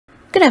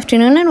Good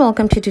afternoon and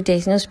welcome to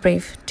today's news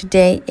brief.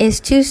 Today is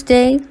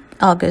Tuesday,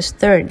 August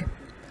 3rd.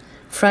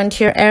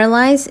 Frontier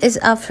Airlines is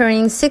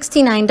offering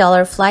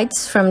 $69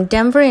 flights from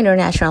Denver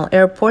International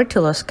Airport to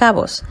Los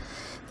Cabos.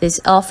 This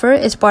offer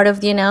is part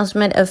of the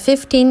announcement of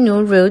 15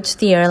 new routes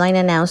the airline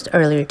announced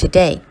earlier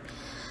today.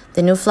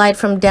 The new flight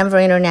from Denver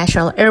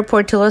International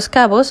Airport to Los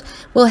Cabos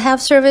will have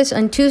service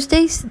on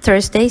Tuesdays,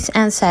 Thursdays,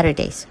 and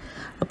Saturdays.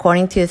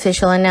 According to the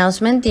official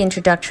announcement, the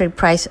introductory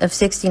price of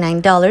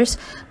 $69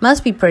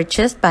 must be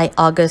purchased by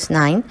August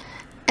 9,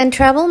 and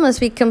travel must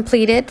be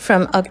completed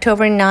from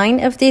October 9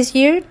 of this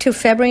year to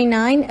February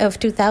 9 of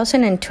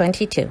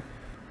 2022.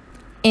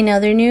 In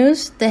other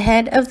news, the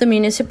head of the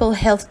Municipal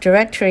Health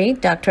Directory,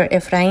 Dr.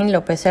 Efraín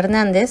López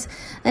Hernández,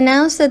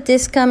 announced that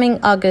this coming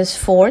August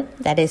 4th,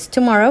 that is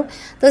tomorrow,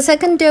 the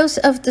second dose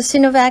of the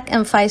Sinovac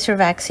and Pfizer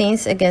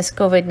vaccines against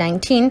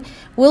COVID-19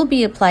 will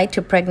be applied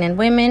to pregnant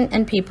women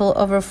and people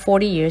over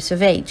 40 years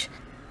of age.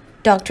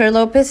 Dr.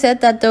 Lopez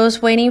said that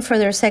those waiting for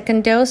their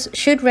second dose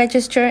should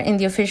register in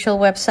the official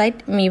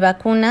website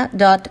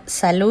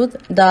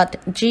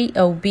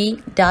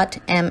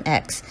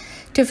mivacuna.salud.gov.mx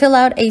to fill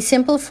out a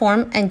simple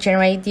form and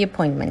generate the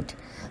appointment.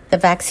 The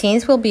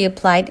vaccines will be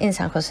applied in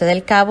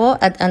Sanjosedelcabo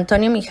at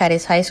Antonio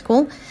Mijares High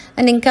School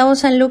and in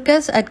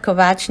Cabo-San-Lucas at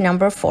Covach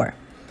No. 4.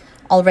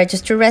 All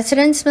registered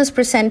residents must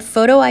present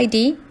photo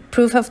ID,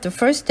 proof of the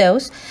first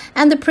dose,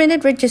 and the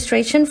printed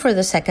registration for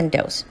the second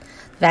dose.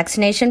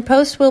 Vaccination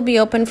posts will be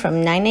open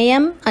from 9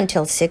 a.m.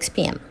 until 6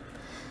 p.m.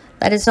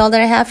 That is all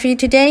that I have for you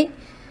today.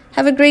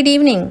 Have a great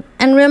evening,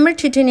 and remember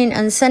to tune in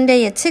on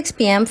Sunday at 6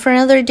 p.m. for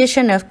another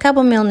edition of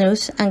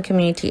cabomilnews and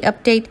Community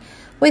Update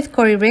with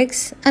Corey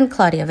Riggs and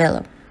Claudia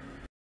Velo.